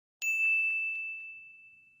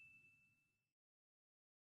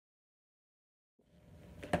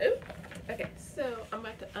Okay, so I'm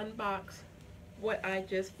about to unbox what I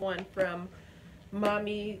just won from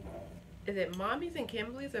Mommy. Is it Mommy's and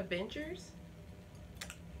Kimberly's Adventures?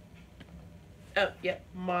 Oh, yep,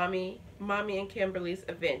 Mommy and Kimberly's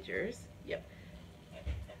Adventures. Yep.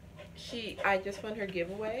 I just won her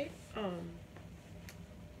giveaway.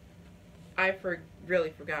 I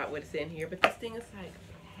really forgot what's in here, but this thing is like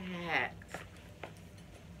packed.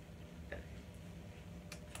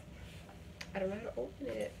 I don't know how to open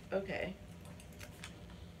it. Okay.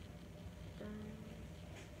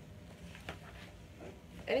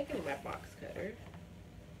 I didn't get my box cutter.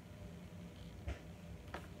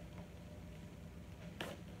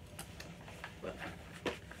 Well,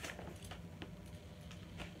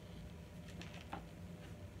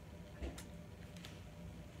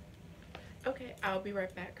 okay, I'll be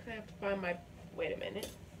right back because I have to find my. Wait a minute.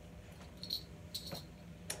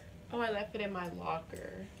 Oh, I left it in my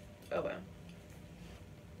locker. Oh well.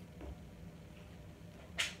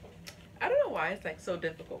 I don't know why it's like so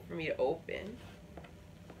difficult for me to open.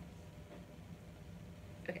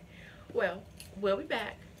 Okay, well, we'll be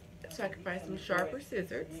back so I can find some sharper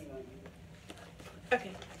scissors.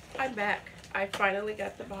 Okay, I'm back. I finally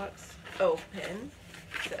got the box open.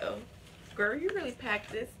 So, girl, you really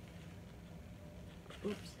packed this.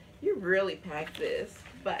 Oops, you really packed this.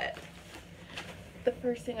 But the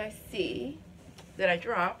first thing I see that I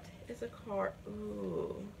dropped is a card.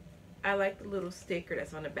 Ooh, I like the little sticker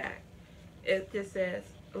that's on the back. It just says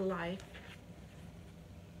life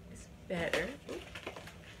is better.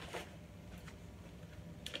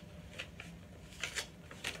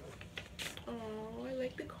 Oh, I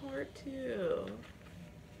like the card too.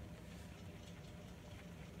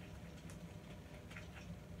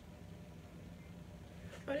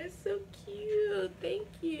 Oh, that's so cute. Thank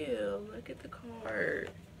you. Look at the card.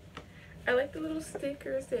 I like the little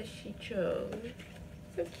stickers that she chose.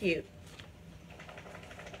 So cute.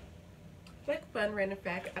 Like fun random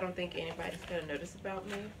fact, I don't think anybody's gonna notice about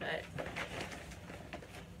me, but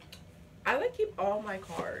I like keep all my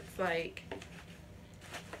cards and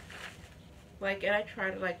I try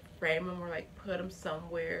to like frame them or like put them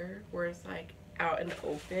somewhere where it's like out in the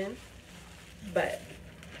open. But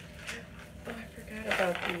oh, I forgot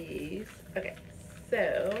about these. Okay,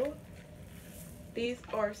 so these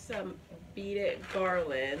are some beaded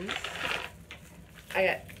garlands. I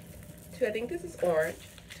got two. I think this is orange.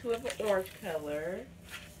 Two of an orange color.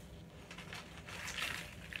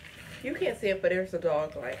 You can't see it, but there's a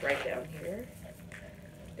dog like right down here.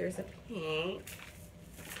 There's a pink.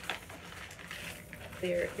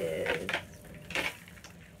 There is.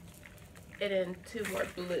 And then two more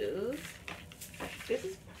blues. This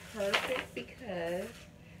is perfect because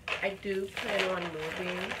I do plan on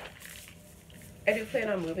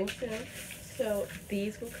moving soon. So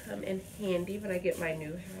these will come in handy when I get my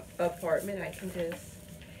new apartment. I can just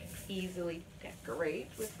easily decorate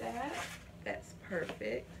with that. That's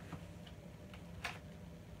perfect.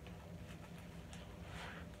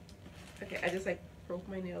 Okay, I just like broke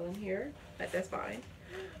my nail in here, but that's fine.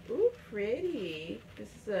 Ooh, pretty. This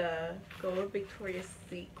is a gold Victoria's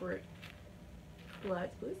Secret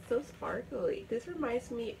clutch. Ooh, it's so sparkly. This reminds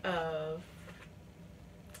me of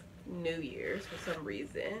New Year's for some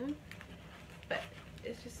reason, but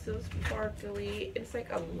it's just so sparkly. It's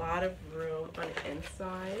like a lot of room on the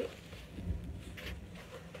inside.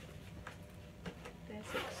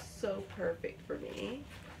 That's like so perfect for me.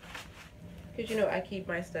 Because you know I keep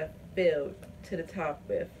my stuff filled to the top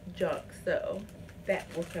with junk, so that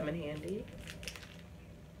will come in handy.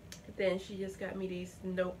 Then she just got me these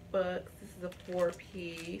notebooks. This is a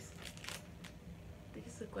 4-piece. They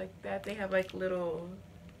just look like that. They have like little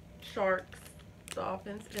sharks,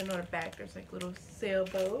 dolphins, and then on the back there's like little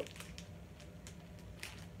sailboats,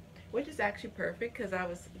 which is actually perfect because I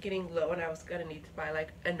was getting low and I was gonna need to buy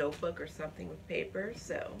like a notebook or something with paper,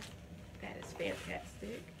 so that is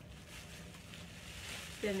fantastic.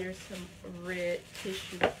 Then there's some red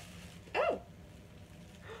tissue. Oh!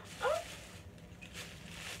 Oh!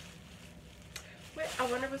 Wait,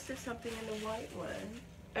 I wonder if there's something in the white one.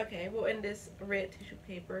 Okay, well in this red tissue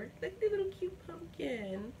paper, look at the little cute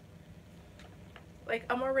pumpkin. Like,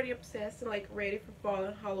 I'm already obsessed and like ready for fall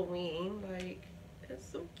and Halloween. Like, that's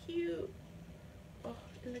so cute. Oh,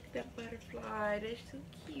 and look at that butterfly. That's so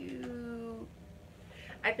cute.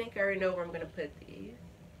 I think I already know where I'm gonna put these.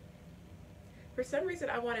 For some reason,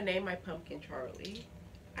 I want to name my pumpkin Charlie.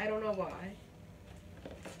 I don't know why.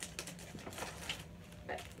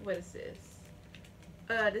 What is this?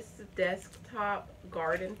 This is a desktop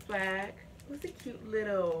garden flag. Who's a cute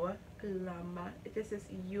little llama? It just says,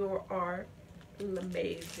 "You are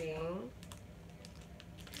amazing."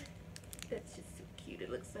 That's just so cute. It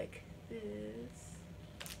looks like this.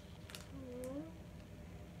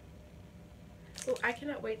 Oh, I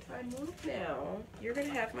cannot wait till I move now. You're gonna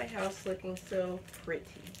have my house looking so pretty.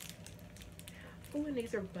 Oh, and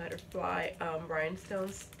these are butterfly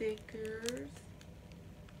rhinestone stickers.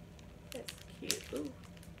 That's cute. Ooh.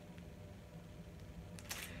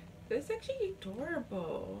 This is actually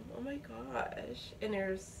adorable. Oh my gosh. And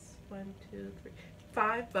there's 1, 2, 3,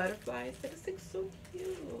 5 butterflies. That is like so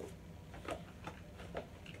cute.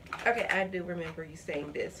 Okay, I do remember you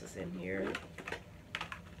saying this was in here.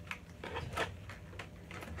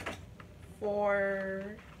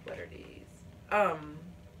 For, what are these?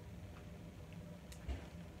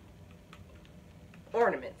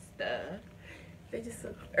 Ornaments. They just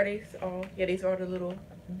look, are these all, yeah, these are the little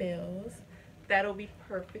bells. That'll be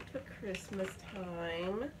perfect for Christmas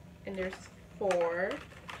time. And there's 4.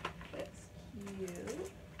 That's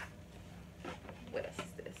cute. What else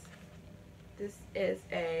is this? This is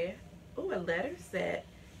a letter set.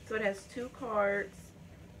 So it has 2 cards,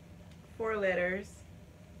 4 letters,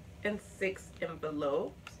 and 6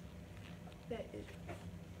 envelopes. That is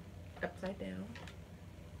upside down.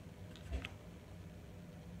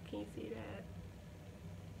 Can you see that?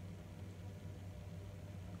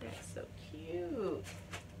 That's so cute.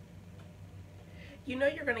 You know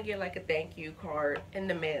you're gonna get like a thank you card in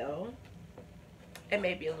the mail and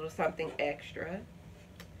maybe a little something extra.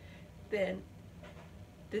 Then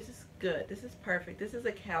this is good. This is perfect. This is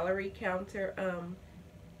a calorie counter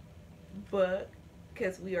book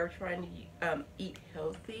because we are trying to eat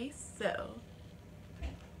healthy. So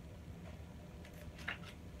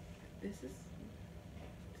this is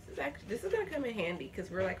gonna come in handy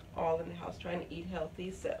because we're like all in the house trying to eat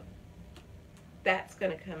healthy. So that's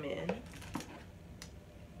gonna come in.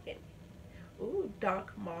 And, ooh,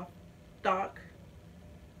 Doc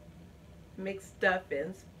mixed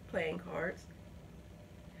stuffings playing cards.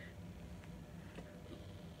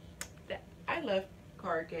 I love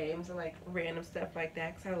card games and like random stuff like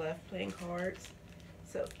that because I love playing cards.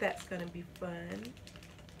 So that's gonna be fun.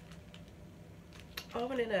 Oh,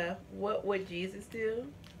 and then what would Jesus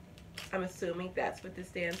do? I'm assuming that's what this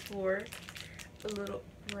stands for. A little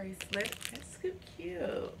bracelet. That's so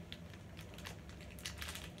cute.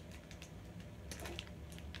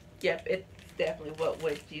 Yep, it's definitely what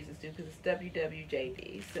would Jesus do because it's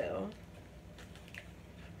WWJD. So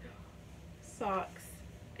socks.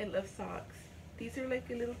 I love socks. These are like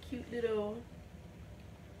a little cute little.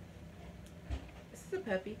 This is a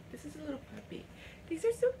puppy. This is a little puppy. These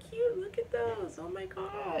are so cute. Look at those. Oh my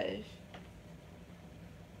gosh.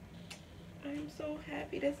 I'm so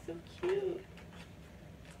happy. That's so cute.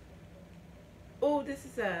 Oh, this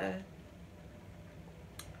is a.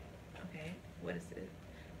 Okay, what is it?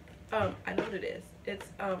 I know what it is. It's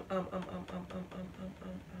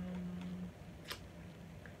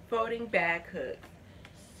folding bag hook.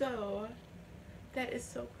 So that is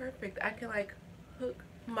so perfect. I can like hook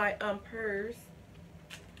my purse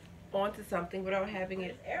onto something without having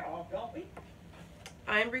it. Air off, don't we?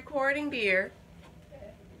 I'm recording, dear.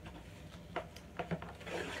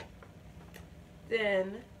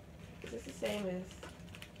 Then is this the same as?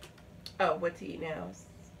 Oh, what to eat now?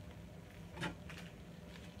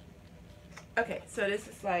 Okay, so this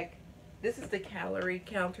is the calorie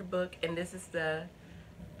counter book, and this is the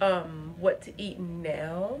what to eat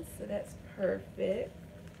now. So that's perfect.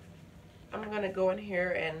 I'm gonna go in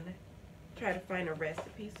here and try to find a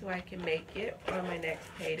recipe so I can make it on my next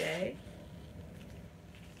payday.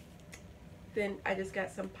 Then I just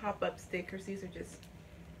got some pop-up stickers. These are just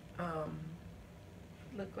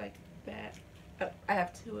look like that. I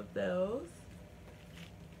have 2 of those.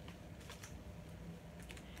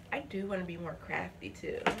 I do want to be more crafty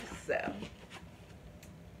too, so.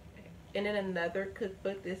 And then another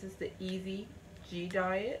cookbook. This is the Easy G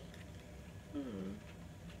Diet.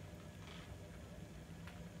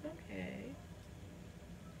 Okay.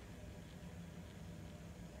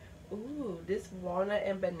 Ooh, this walnut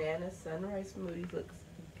and banana sunrise smoothie looks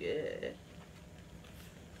good.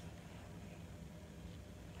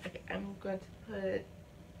 Okay, I'm going to put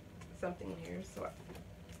something in here. So I'm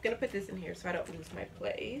going to put this in here so I don't lose my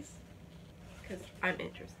place because I'm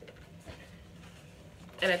interested.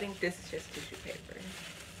 And I think this is just tissue paper.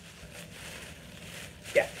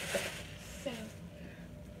 Yeah. Okay. So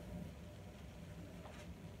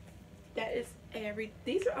that is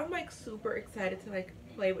I'm like super excited to like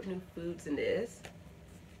play with new foods in this.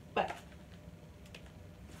 But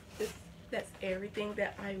that's everything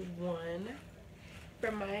that I won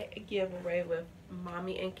from my giveaway with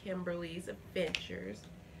Mommy and Kimberly's Adventures.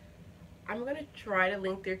 I'm gonna try to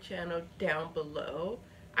link their channel down below.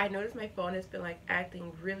 I noticed my phone has been like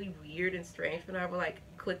acting really weird and strange whenever I like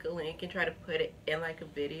click a link and try to put it in like a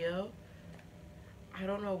video. I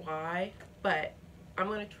don't know why, but I'm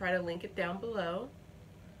going to try to link it down below.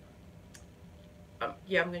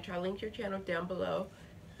 Yeah, I'm going to try to link your channel down below.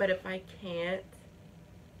 But if I can't,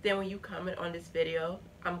 then when you comment on this video,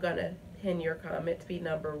 I'm going to pin your comment to be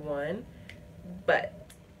number 1. But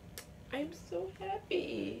I'm so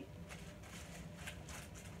happy.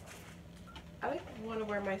 I like want to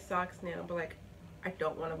wear my socks now, but like I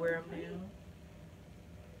don't want to wear them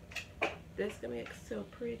now. This is going to make so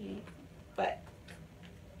pretty. But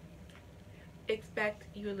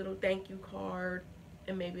expect you a little thank you card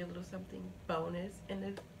and maybe a little something bonus in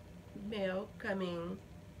the mail coming.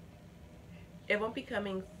 It won't be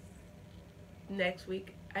coming next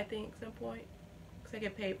week, I think, some point, because I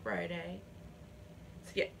get paid Friday.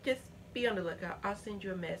 So yeah, just be on the lookout. I'll send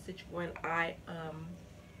you a message when I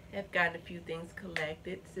have gotten a few things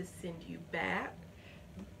collected to send you back.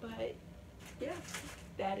 But yeah,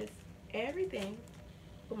 that is everything.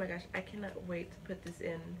 Oh my gosh, I cannot wait to put this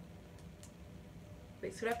in.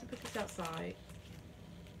 Wait, so I have to put this outside.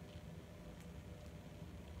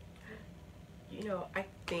 You know, I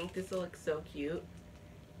think this will look so cute.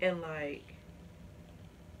 And like,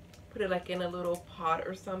 put it like in a little pot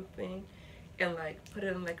or something. And like, put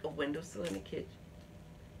it in like a windowsill in the kitchen.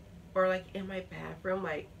 Or like in my bathroom.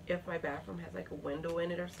 Like, if my bathroom has like a window in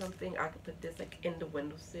it or something, I could put this like in the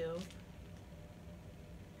windowsill.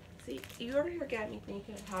 See, you over here got me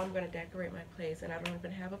thinking of how I'm going to decorate my place. And I don't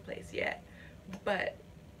even have a place yet. But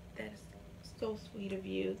that is so sweet of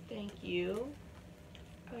you. Thank you.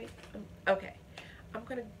 Okay, I'm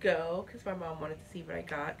gonna go because my mom wanted to see what I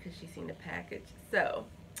got because she's seen the package. So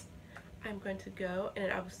I'm going to go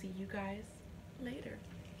and I will see you guys later.